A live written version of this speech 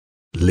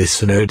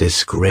Listener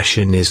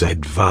discretion is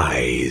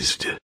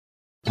advised.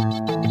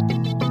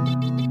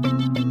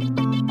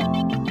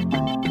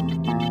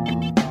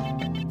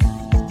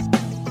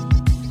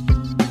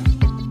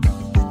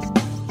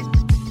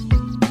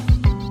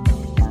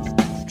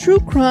 True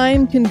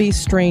crime can be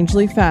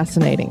strangely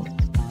fascinating.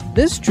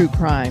 This true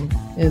crime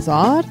is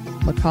odd,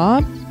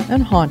 macabre,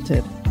 and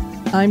haunted.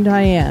 I'm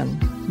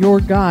Diane, your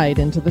guide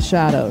into the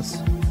shadows.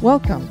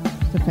 Welcome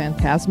to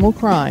Phantasmal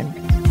Crime.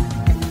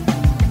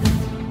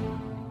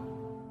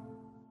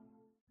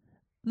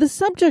 The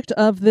subject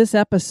of this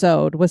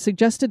episode was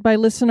suggested by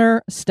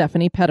listener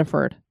Stephanie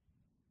Pettiford.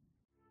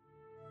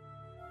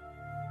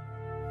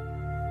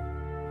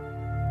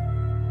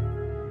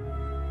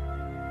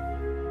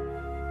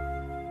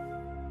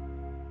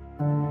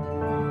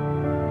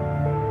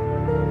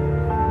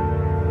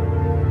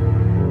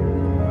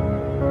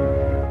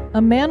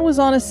 A man was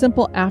on a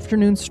simple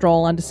afternoon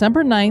stroll on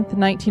December 9th,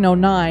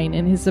 1909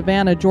 in his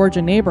Savannah,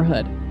 Georgia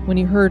neighborhood when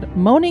he heard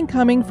moaning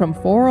coming from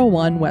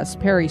 401 West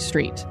Perry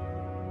Street.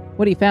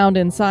 What he found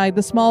inside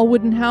the small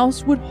wooden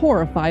house would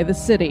horrify the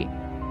city.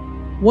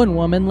 One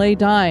woman lay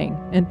dying,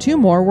 and two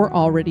more were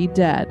already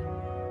dead.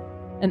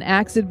 An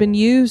axe had been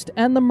used,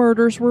 and the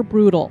murders were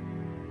brutal.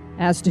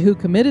 As to who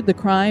committed the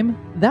crime,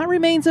 that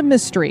remains a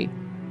mystery,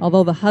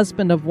 although the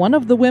husband of one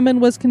of the women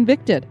was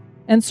convicted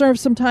and served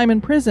some time in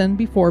prison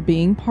before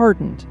being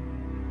pardoned.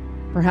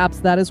 Perhaps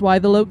that is why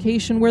the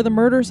location where the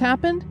murders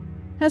happened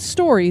has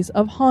stories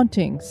of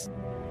hauntings.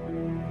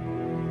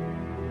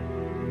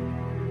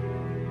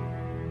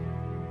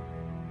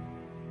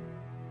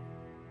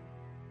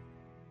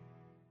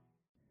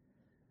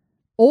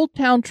 Old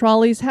Town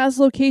Trolleys has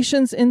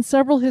locations in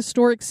several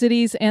historic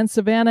cities, and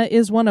Savannah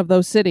is one of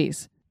those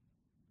cities.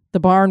 The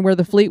barn where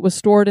the fleet was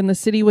stored in the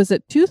city was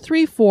at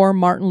 234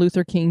 Martin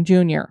Luther King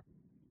Jr.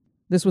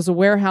 This was a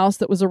warehouse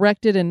that was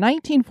erected in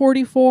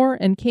 1944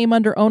 and came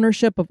under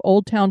ownership of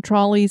Old Town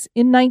Trolleys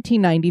in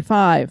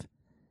 1995.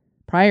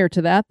 Prior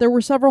to that, there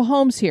were several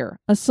homes here,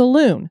 a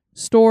saloon,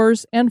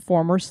 stores, and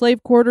former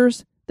slave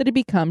quarters that had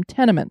become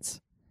tenements.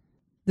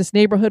 This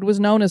neighborhood was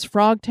known as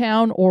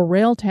Frogtown or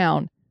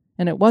Railtown,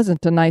 and it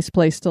wasn't a nice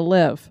place to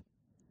live.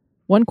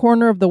 One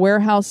corner of the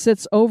warehouse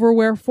sits over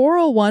where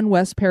 401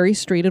 West Perry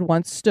Street had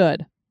once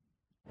stood.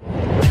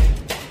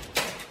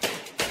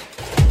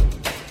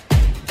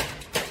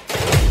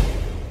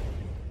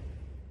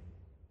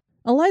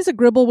 Eliza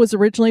Gribble was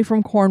originally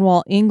from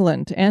Cornwall,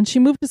 England, and she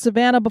moved to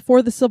Savannah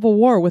before the Civil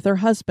War with her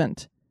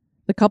husband.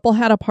 The couple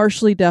had a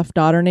partially deaf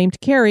daughter named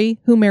Carrie,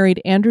 who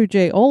married Andrew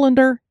J.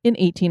 Olander in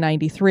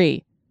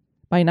 1893.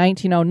 By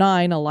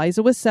 1909,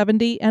 Eliza was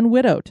 70 and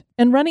widowed,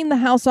 and running the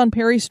house on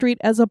Perry Street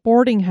as a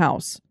boarding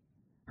house.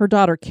 Her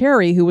daughter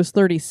Carrie, who was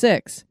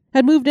 36,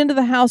 had moved into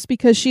the house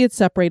because she had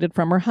separated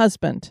from her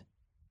husband.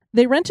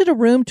 They rented a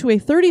room to a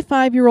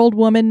 35-year-old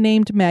woman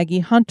named Maggie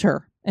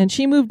Hunter, and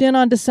she moved in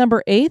on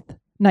December 8th,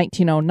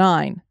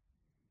 1909.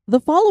 The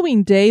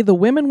following day, the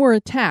women were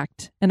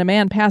attacked, and a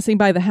man passing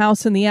by the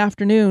house in the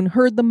afternoon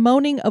heard the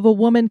moaning of a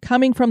woman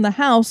coming from the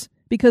house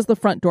because the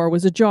front door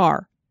was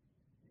ajar.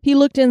 He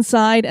looked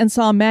inside and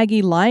saw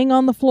Maggie lying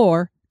on the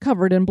floor,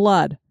 covered in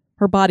blood,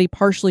 her body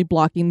partially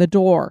blocking the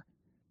door.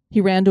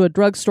 He ran to a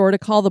drugstore to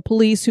call the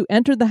police, who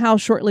entered the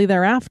house shortly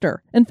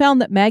thereafter and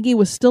found that Maggie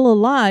was still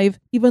alive,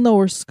 even though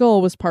her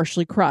skull was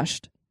partially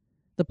crushed.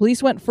 The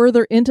police went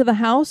further into the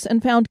house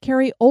and found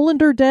Carrie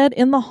Olander dead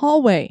in the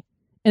hallway,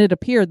 and it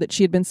appeared that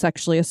she had been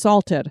sexually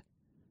assaulted.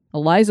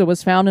 Eliza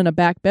was found in a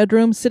back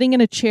bedroom, sitting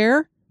in a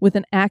chair with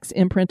an axe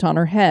imprint on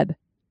her head.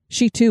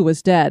 She too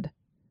was dead.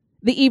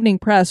 The Evening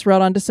Press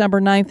wrote on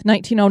December 9th,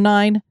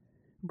 1909,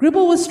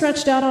 "Gribble was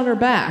stretched out on her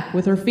back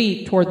with her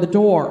feet toward the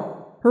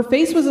door. Her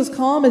face was as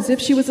calm as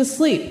if she was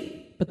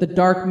asleep, but the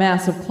dark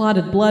mass of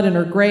clotted blood in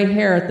her gray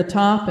hair at the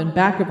top and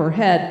back of her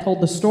head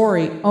told the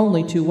story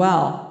only too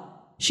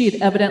well. She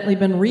had evidently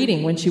been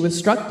reading when she was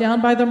struck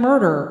down by the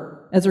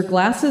murderer, as her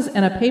glasses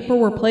and a paper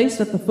were placed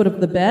at the foot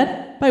of the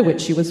bed by which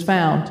she was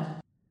found."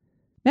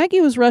 Maggie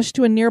was rushed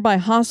to a nearby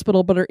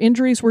hospital, but her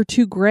injuries were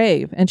too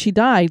grave, and she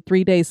died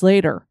 3 days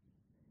later.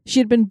 She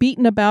had been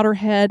beaten about her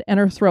head, and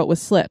her throat was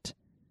slit.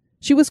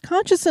 She was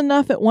conscious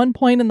enough at one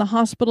point in the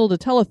hospital to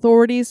tell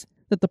authorities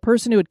that the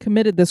person who had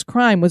committed this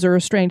crime was her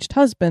estranged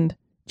husband,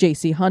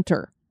 J.C.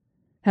 Hunter.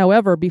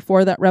 However,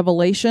 before that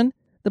revelation,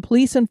 the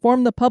police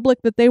informed the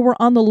public that they were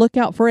on the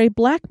lookout for a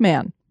black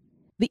man.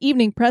 The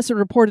Evening Press had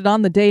reported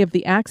on the day of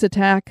the axe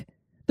attack,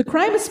 "The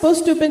crime is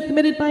supposed to have been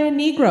committed by a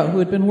Negro who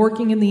had been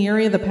working in the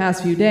area the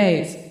past few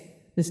days.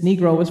 This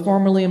Negro was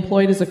formerly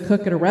employed as a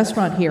cook at a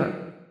restaurant here.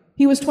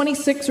 He was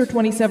 26 or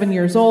 27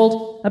 years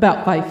old,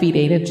 about 5 feet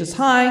 8 inches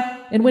high,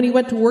 and when he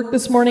went to work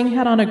this morning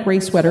had on a gray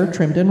sweater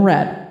trimmed in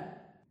red."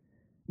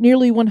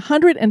 Nearly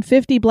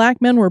 150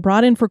 black men were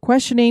brought in for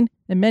questioning,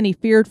 and many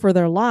feared for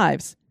their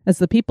lives, as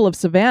the people of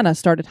Savannah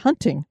started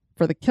hunting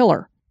for the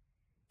killer.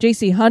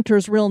 J.C.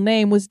 Hunter's real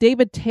name was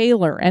David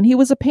Taylor, and he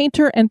was a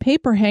painter and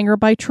paper hanger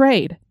by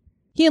trade.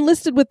 He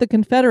enlisted with the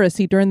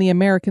Confederacy during the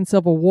American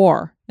Civil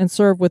War and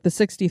served with the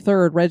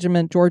 63rd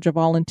Regiment Georgia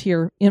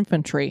Volunteer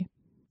Infantry.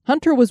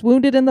 Hunter was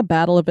wounded in the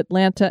Battle of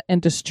Atlanta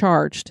and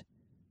discharged.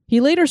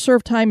 He later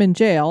served time in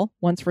jail,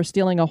 once for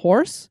stealing a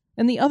horse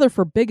and the other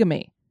for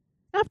bigamy.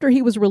 After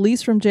he was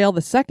released from jail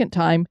the second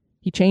time,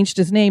 he changed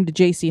his name to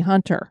J.C.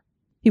 Hunter.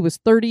 He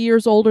was 30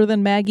 years older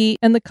than Maggie,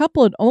 and the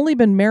couple had only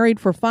been married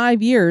for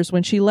 5 years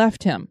when she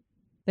left him.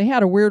 They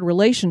had a weird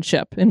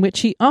relationship in which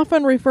he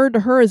often referred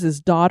to her as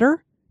his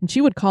daughter, and she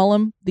would call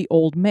him the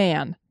old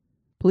man.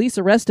 Police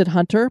arrested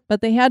Hunter, but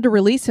they had to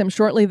release him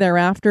shortly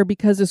thereafter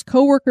because his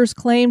co-workers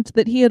claimed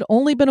that he had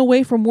only been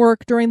away from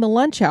work during the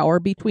lunch hour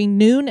between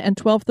noon and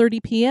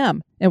 12:30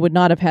 p.m. and would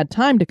not have had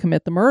time to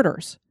commit the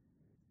murders.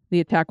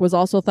 The attack was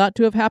also thought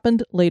to have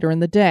happened later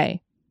in the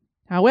day.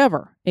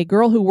 However, a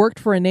girl who worked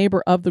for a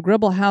neighbor of the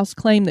Gribble house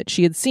claimed that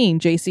she had seen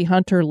J.C.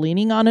 Hunter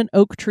leaning on an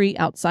oak tree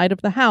outside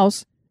of the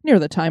house near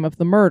the time of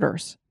the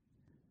murders.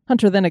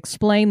 Hunter then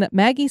explained that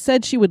Maggie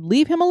said she would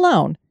leave him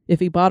alone if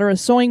he bought her a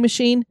sewing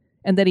machine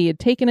and that he had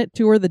taken it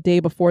to her the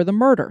day before the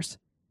murders.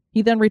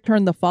 He then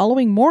returned the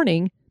following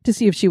morning to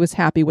see if she was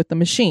happy with the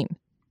machine.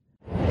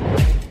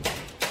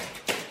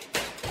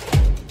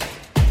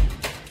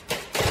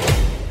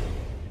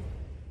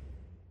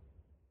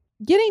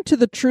 Getting to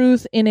the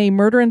truth in a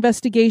murder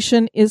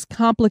investigation is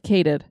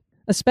complicated,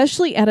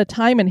 especially at a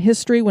time in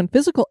history when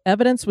physical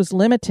evidence was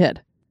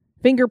limited.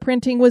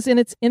 Fingerprinting was in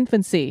its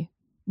infancy.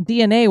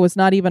 DNA was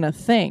not even a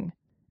thing.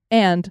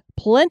 And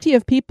plenty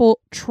of people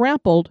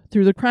trampled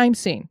through the crime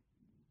scene.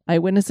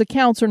 Eyewitness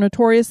accounts are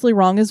notoriously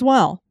wrong as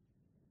well.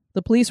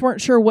 The police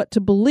weren't sure what to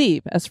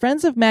believe, as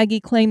friends of Maggie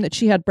claimed that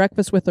she had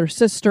breakfast with her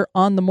sister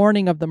on the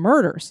morning of the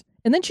murders,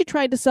 and then she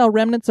tried to sell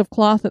remnants of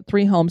cloth at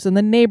 3 homes in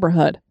the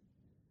neighborhood.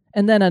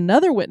 And then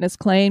another witness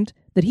claimed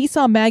that he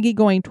saw Maggie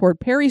going toward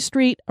Perry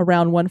Street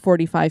around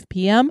 1:45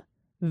 p.m.,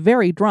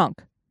 very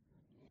drunk.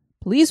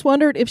 Police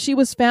wondered if she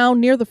was found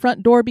near the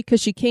front door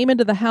because she came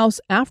into the house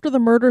after the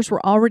murders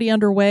were already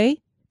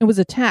underway and was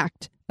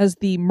attacked as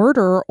the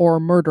murderer or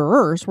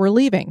murderers were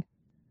leaving.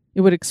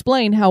 It would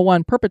explain how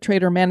one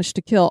perpetrator managed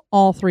to kill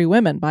all 3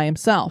 women by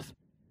himself.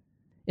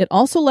 It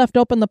also left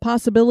open the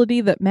possibility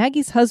that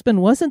Maggie's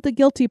husband wasn't the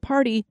guilty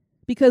party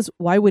because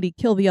why would he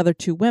kill the other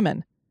 2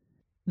 women?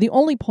 The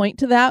only point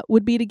to that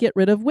would be to get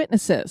rid of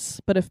witnesses,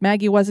 but if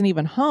Maggie wasn't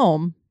even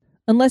home,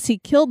 unless he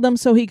killed them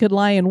so he could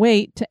lie in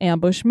wait to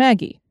ambush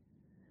Maggie.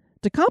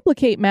 To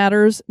complicate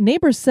matters,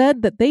 neighbors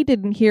said that they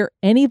didn't hear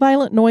any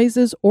violent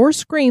noises or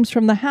screams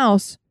from the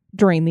house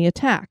during the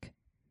attack.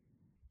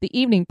 The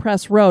Evening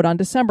Press wrote on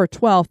December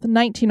 12,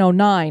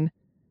 1909,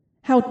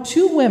 how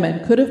 2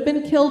 women could have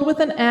been killed with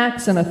an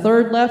axe and a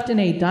third left in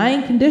a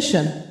dying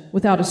condition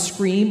without a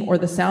scream or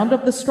the sound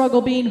of the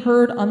struggle being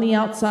heard on the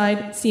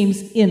outside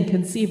seems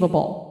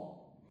inconceivable.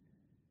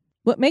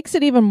 What makes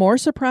it even more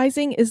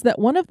surprising is that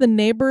one of the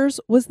neighbors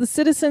was the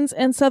Citizens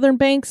and Southern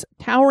Bank's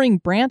towering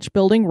branch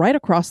building right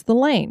across the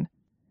lane.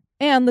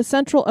 And the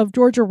Central of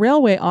Georgia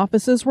Railway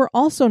offices were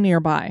also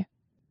nearby.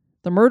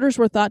 The murders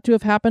were thought to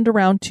have happened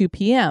around 2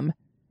 p.m.,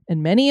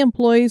 and many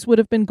employees would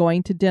have been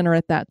going to dinner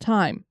at that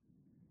time.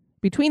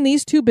 Between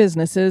these 2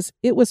 businesses,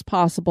 it was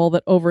possible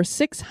that over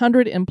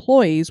 600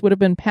 employees would have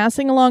been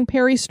passing along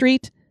Perry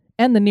Street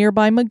and the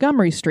nearby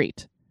Montgomery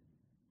Street.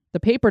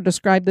 The paper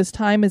described this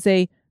time as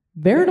a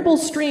veritable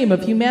stream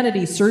of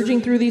humanity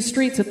surging through these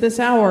streets at this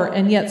hour,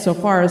 and yet, so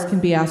far as can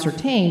be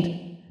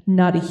ascertained,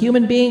 not a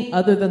human being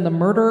other than the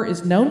murderer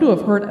is known to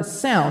have heard a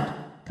sound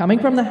coming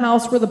from the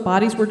house where the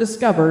bodies were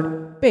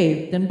discovered,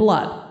 bathed in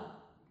blood.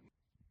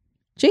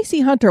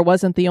 J.C. Hunter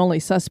wasn't the only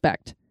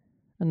suspect.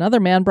 Another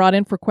man brought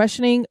in for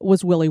questioning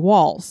was Willie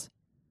Walls.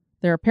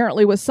 There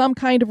apparently was some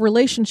kind of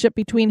relationship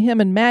between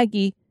him and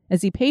Maggie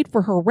as he paid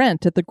for her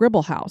rent at the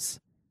Gribble house.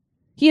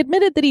 He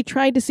admitted that he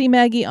tried to see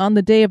Maggie on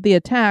the day of the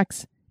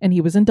attacks, and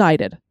he was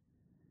indicted.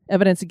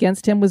 Evidence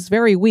against him was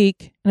very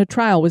weak, and a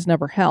trial was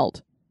never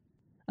held.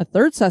 A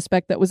third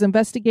suspect that was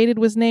investigated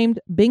was named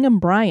Bingham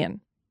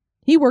Bryan.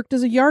 He worked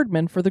as a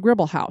yardman for the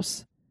Gribble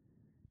house.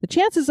 The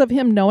chances of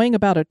him knowing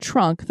about a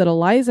trunk that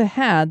Eliza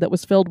had that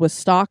was filled with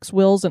stocks,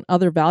 wills, and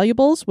other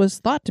valuables was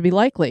thought to be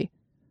likely.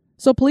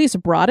 So police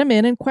brought him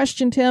in and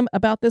questioned him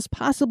about this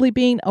possibly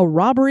being a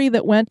robbery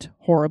that went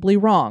horribly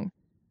wrong.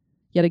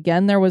 Yet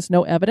again, there was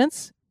no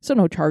evidence, so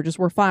no charges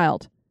were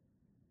filed.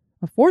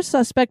 A 4th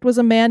suspect was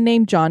a man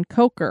named John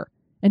Coker,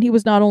 and he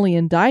was not only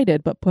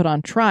indicted but put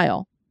on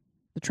trial.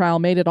 The trial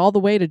made it all the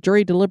way to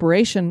jury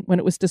deliberation when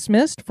it was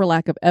dismissed for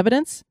lack of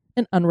evidence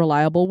and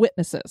unreliable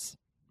witnesses.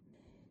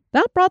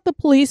 That brought the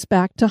police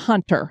back to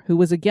Hunter, who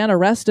was again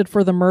arrested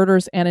for the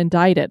murders and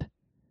indicted.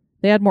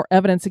 They had more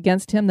evidence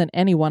against him than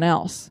anyone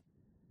else.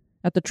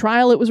 At the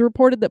trial, it was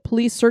reported that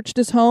police searched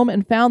his home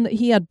and found that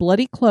he had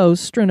bloody clothes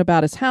strewn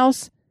about his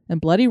house,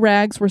 and bloody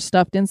rags were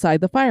stuffed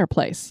inside the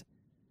fireplace.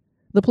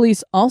 The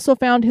police also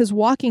found his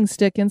walking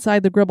stick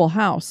inside the Gribble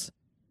house.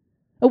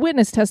 A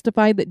witness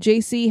testified that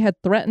J.C. had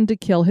threatened to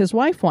kill his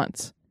wife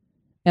once,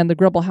 and the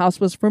Gribble house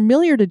was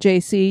familiar to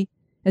J.C.,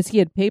 as he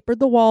had papered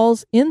the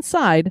walls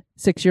inside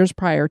 6 years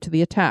prior to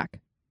the attack.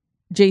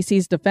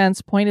 J.C.'s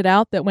defense pointed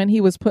out that when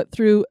he was put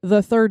through the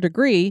 3rd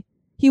degree,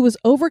 he was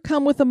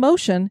overcome with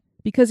emotion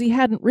because he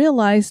hadn't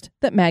realized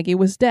that Maggie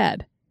was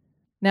dead.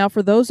 Now,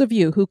 for those of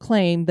you who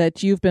claim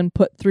that you've been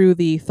put through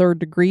the third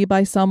degree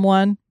by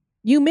someone,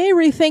 you may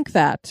rethink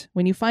that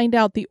when you find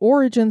out the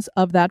origins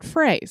of that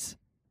phrase.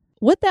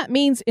 What that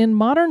means in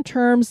modern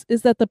terms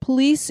is that the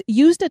police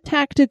used a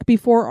tactic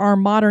before our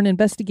modern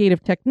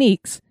investigative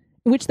techniques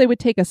in which they would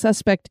take a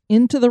suspect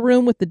into the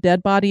room with the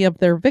dead body of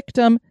their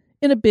victim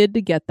in a bid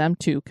to get them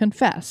to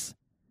confess.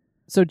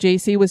 So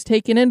JC was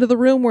taken into the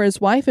room where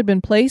his wife had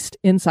been placed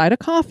inside a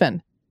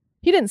coffin.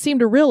 He didn't seem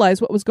to realize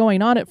what was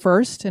going on at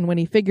first, and when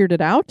he figured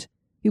it out,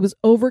 he was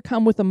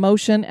overcome with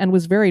emotion and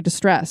was very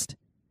distressed.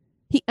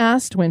 He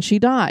asked when she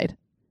died.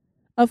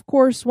 Of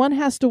course, one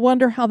has to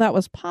wonder how that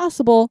was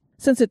possible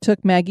since it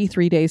took Maggie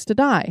 3 days to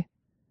die.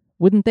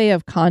 Wouldn't they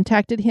have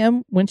contacted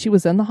him when she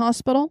was in the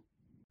hospital?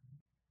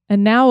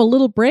 And now a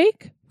little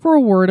break for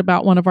a word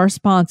about one of our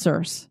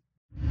sponsors.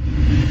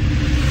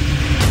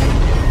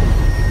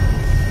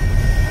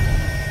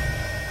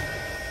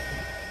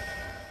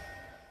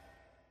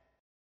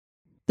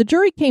 The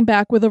jury came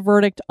back with a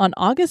verdict on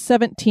August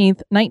 17,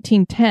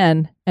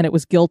 1910, and it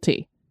was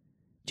guilty.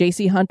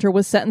 J.C. Hunter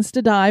was sentenced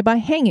to die by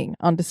hanging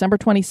on December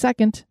 22,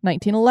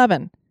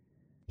 1911.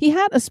 He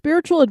had a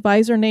spiritual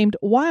advisor named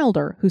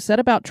Wilder who set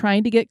about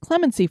trying to get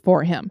clemency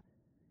for him.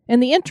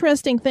 And the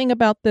interesting thing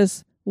about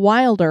this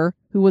Wilder,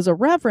 who was a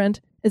reverend,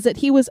 is that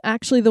he was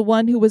actually the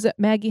one who was at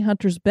Maggie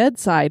Hunter's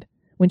bedside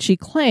when she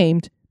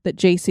claimed that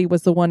J.C.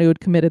 was the one who had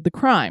committed the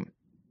crime.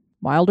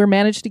 Wilder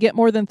managed to get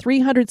more than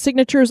 300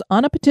 signatures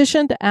on a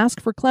petition to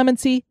ask for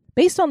clemency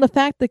based on the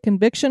fact the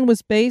conviction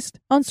was based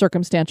on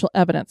circumstantial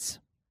evidence.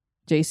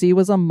 J.C.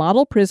 was a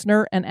model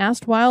prisoner and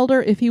asked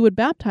Wilder if he would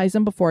baptize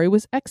him before he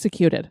was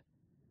executed.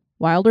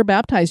 Wilder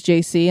baptized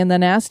J.C. and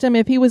then asked him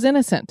if he was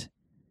innocent.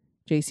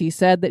 J.C.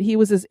 said that he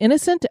was as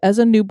innocent as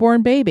a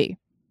newborn baby.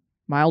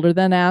 Wilder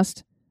then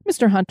asked,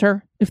 "Mr.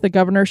 Hunter, if the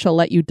governor shall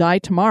let you die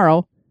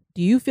tomorrow,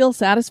 do you feel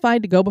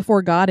satisfied to go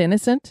before God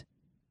innocent?"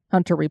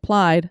 Hunter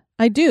replied,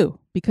 "I do,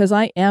 because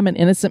I am an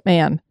innocent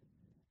man."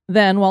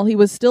 Then, while he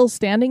was still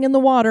standing in the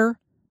water,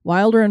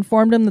 Wilder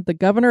informed him that the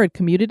governor had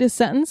commuted his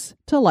sentence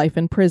to life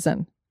in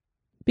prison.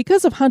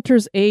 Because of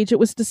Hunter's age, it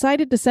was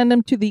decided to send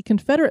him to the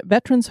Confederate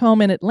Veterans Home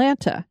in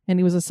Atlanta, and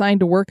he was assigned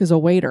to work as a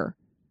waiter.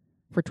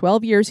 For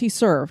 12 years he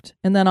served,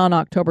 and then on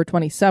October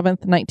 27,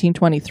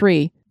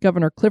 1923,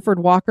 Governor Clifford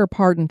Walker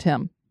pardoned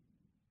him.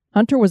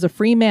 Hunter was a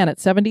free man at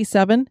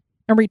 77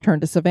 and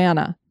returned to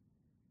Savannah.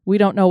 We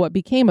don't know what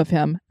became of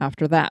him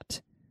after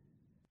that.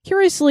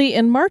 Curiously,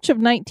 in March of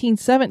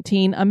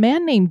 1917, a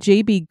man named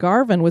J.B.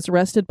 Garvin was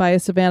arrested by a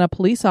Savannah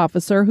police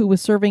officer who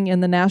was serving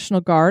in the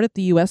National Guard at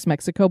the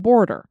U.S.-Mexico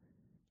border.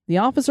 The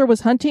officer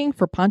was hunting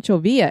for Pancho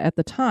Villa at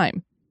the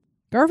time.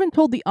 Garvin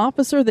told the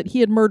officer that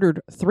he had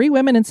murdered 3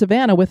 women in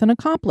Savannah with an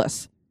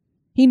accomplice.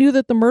 He knew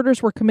that the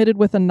murders were committed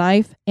with a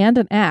knife and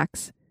an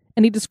axe,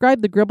 and he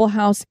described the Gribble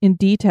house in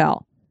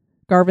detail.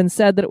 Garvin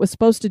said that it was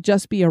supposed to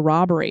just be a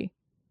robbery.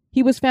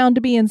 He was found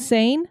to be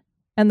insane,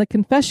 and the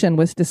confession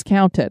was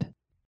discounted.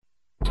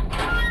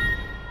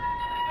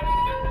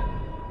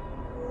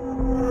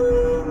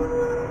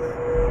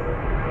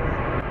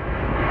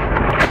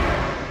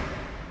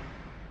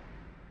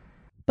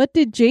 But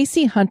did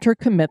J.C. Hunter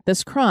commit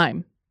this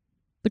crime?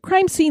 The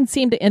crime scene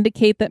seemed to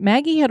indicate that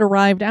Maggie had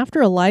arrived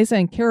after Eliza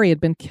and Carrie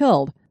had been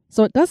killed,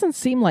 so it doesn't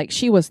seem like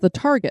she was the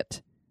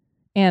target.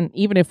 And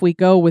even if we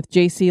go with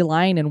J.C.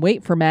 lying in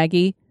wait for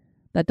Maggie,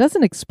 that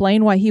doesn't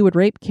explain why he would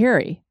rape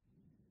Carrie.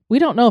 We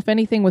don't know if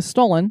anything was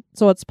stolen,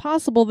 so it's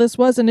possible this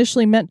was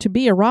initially meant to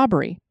be a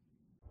robbery.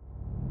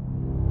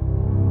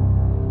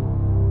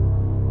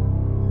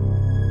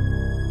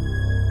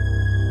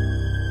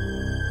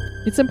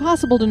 It's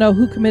impossible to know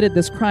who committed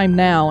this crime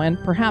now, and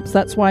perhaps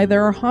that's why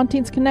there are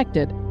hauntings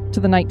connected to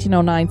the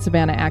 1909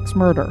 Savannah Axe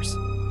murders.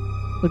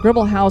 The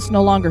Gribble house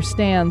no longer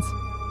stands,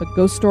 but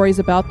ghost stories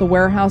about the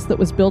warehouse that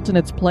was built in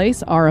its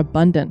place are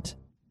abundant.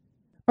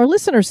 Our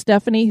listener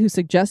Stephanie, who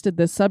suggested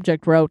this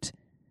subject, wrote,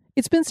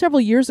 "It's been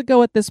several years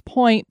ago at this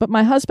point, but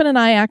my husband and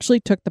I actually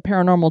took the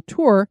paranormal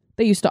tour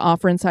they used to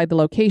offer inside the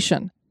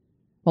location.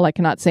 While I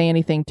cannot say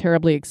anything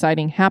terribly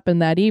exciting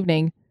happened that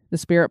evening, the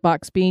spirit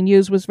box being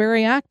used was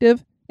very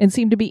active and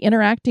seemed to be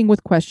interacting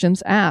with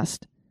questions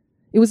asked.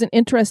 It was an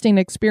interesting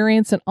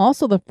experience and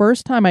also the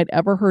first time I'd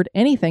ever heard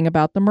anything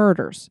about the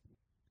murders."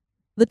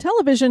 The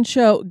television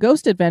show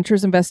Ghost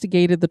Adventures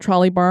investigated the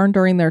trolley barn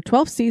during their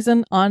 12th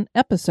season on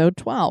episode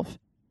 12.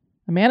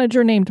 A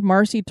manager named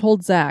Marcy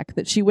told Zach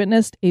that she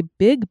witnessed a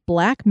big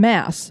black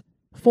mass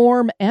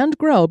form and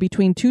grow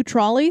between 2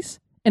 trolleys,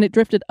 and it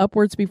drifted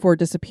upwards before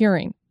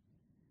disappearing.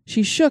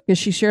 She shook as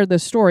she shared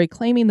this story,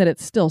 claiming that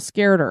it still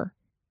scared her.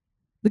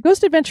 The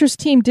Ghost Adventures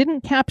team didn't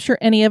capture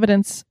any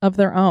evidence of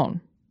their own.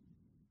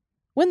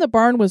 When the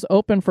barn was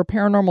open for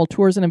paranormal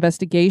tours and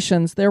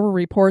investigations, there were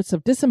reports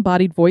of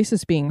disembodied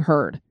voices being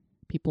heard.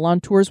 People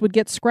on tours would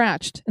get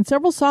scratched, and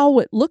several saw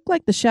what looked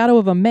like the shadow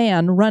of a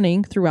man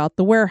running throughout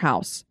the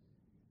warehouse.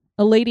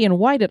 A lady in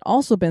white had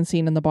also been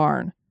seen in the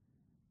barn.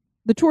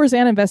 The tours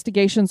and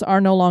investigations are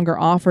no longer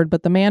offered,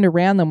 but the man who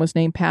ran them was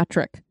named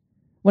Patrick.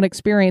 One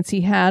experience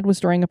he had was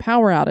during a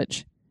power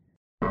outage.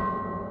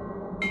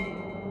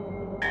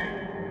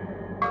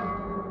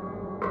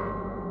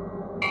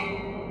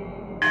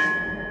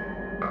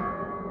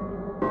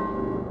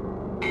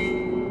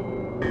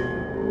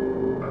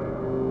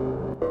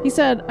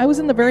 said, I was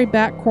in the very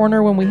back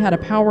corner when we had a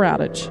power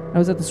outage. I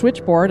was at the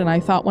switchboard and I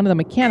thought one of the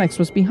mechanics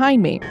was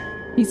behind me.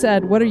 He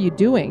said, what are you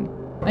doing?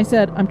 I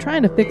said, I'm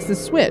trying to fix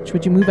this switch.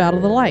 Would you move out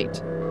of the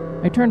light?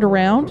 I turned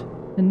around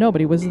and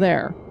nobody was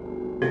there.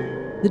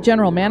 The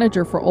general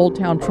manager for Old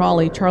Town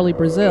Trolley, Charlie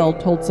Brazil,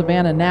 told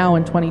Savannah Now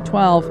in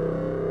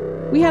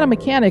 2012, we had a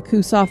mechanic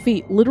who saw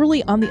feet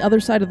literally on the other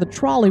side of the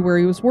trolley where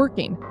he was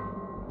working.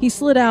 He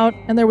slid out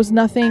and there was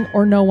nothing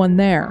or no one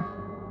there.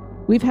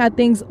 We've had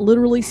things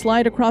literally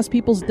slide across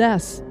people's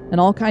desks and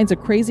all kinds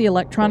of crazy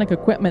electronic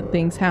equipment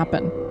things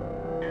happen.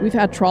 We've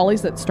had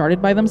trolleys that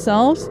started by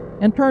themselves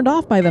and turned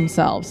off by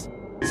themselves,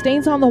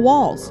 stains on the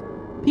walls,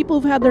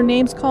 people who've had their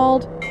names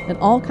called, and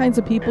all kinds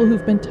of people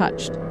who've been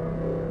touched.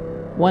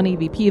 One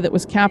EVP that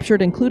was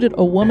captured included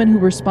a woman who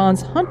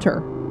responds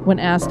Hunter when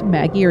asked,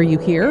 Maggie, are you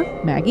here?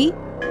 Maggie?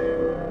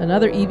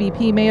 Another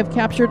EVP may have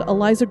captured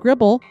Eliza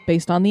Gribble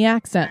based on the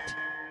accent.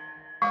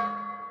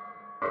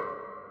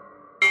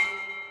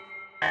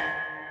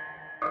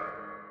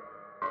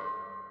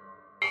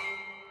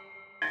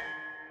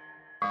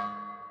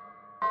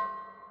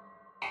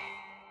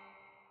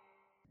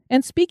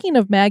 And speaking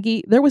of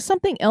Maggie, there was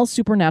something else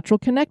supernatural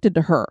connected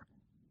to her.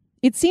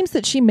 It seems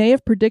that she may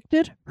have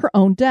predicted her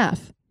own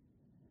death.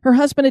 Her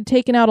husband had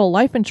taken out a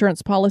life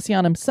insurance policy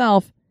on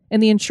himself,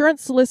 and the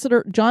insurance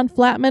solicitor, John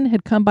Flatman,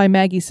 had come by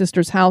Maggie's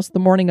sister's house the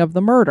morning of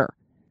the murder.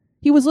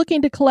 He was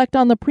looking to collect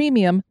on the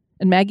premium,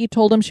 and Maggie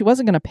told him she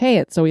wasn't going to pay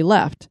it, so he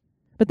left.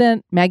 But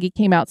then Maggie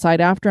came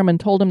outside after him and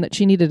told him that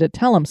she needed to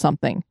tell him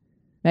something.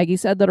 Maggie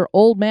said that her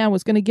old man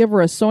was going to give her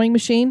a sewing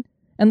machine,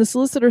 and the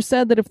solicitor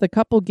said that if the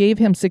couple gave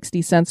him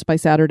 60 cents by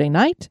Saturday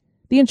night,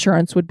 the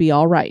insurance would be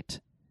all right.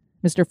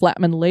 Mr.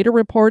 Flatman later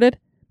reported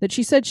that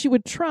she said she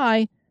would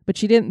try, but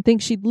she didn't think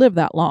she'd live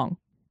that long,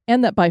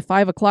 and that by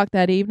 5 o'clock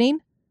that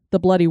evening, the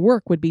bloody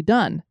work would be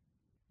done.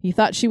 He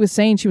thought she was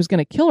saying she was going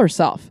to kill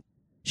herself.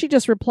 She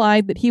just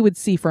replied that he would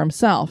see for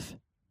himself.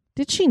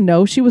 Did she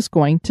know she was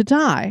going to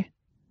die?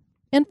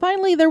 And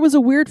finally, there was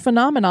a weird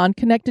phenomenon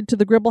connected to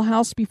the Gribble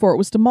house before it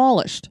was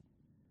demolished.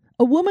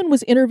 A woman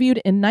was interviewed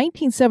in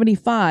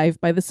 1975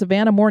 by the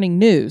Savannah Morning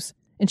News,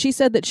 and she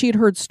said that she had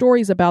heard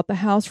stories about the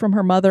house from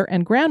her mother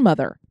and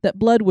grandmother, that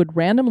blood would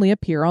randomly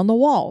appear on the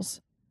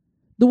walls.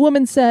 The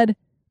woman said,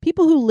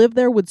 people who lived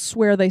there would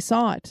swear they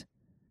saw it.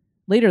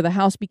 Later, the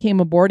house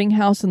became a boarding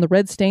house and the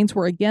red stains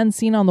were again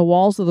seen on the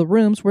walls of the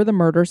rooms where the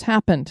murders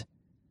happened.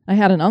 I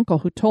had an uncle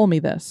who told me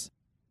this.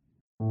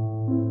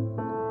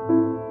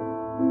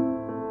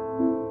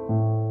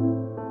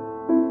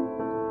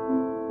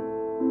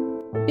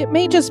 It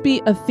may just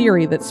be a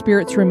theory that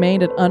spirits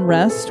remain at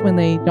unrest when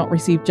they don't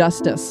receive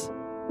justice,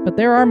 but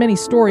there are many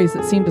stories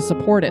that seem to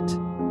support it.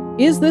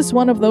 Is this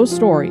one of those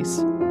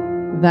stories?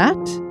 That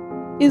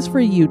is for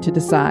you to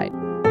decide.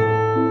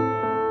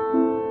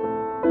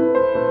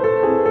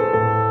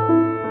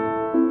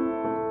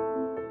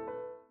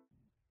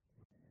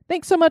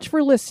 Thanks so much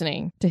for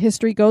listening to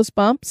History Goes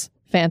Bumps,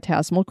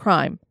 Phantasmal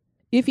Crime.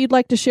 If you'd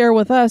like to share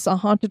with us a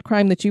haunted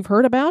crime that you've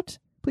heard about,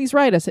 please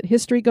write us at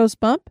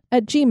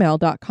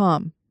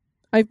historygoesbump@gmail.com.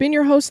 I've been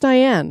your host,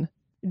 Diane.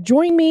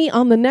 Join me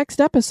on the next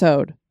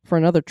episode for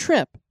another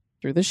trip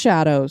through the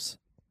shadows.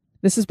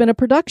 This has been a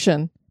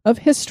production of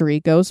History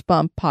Goes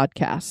Bump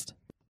podcast.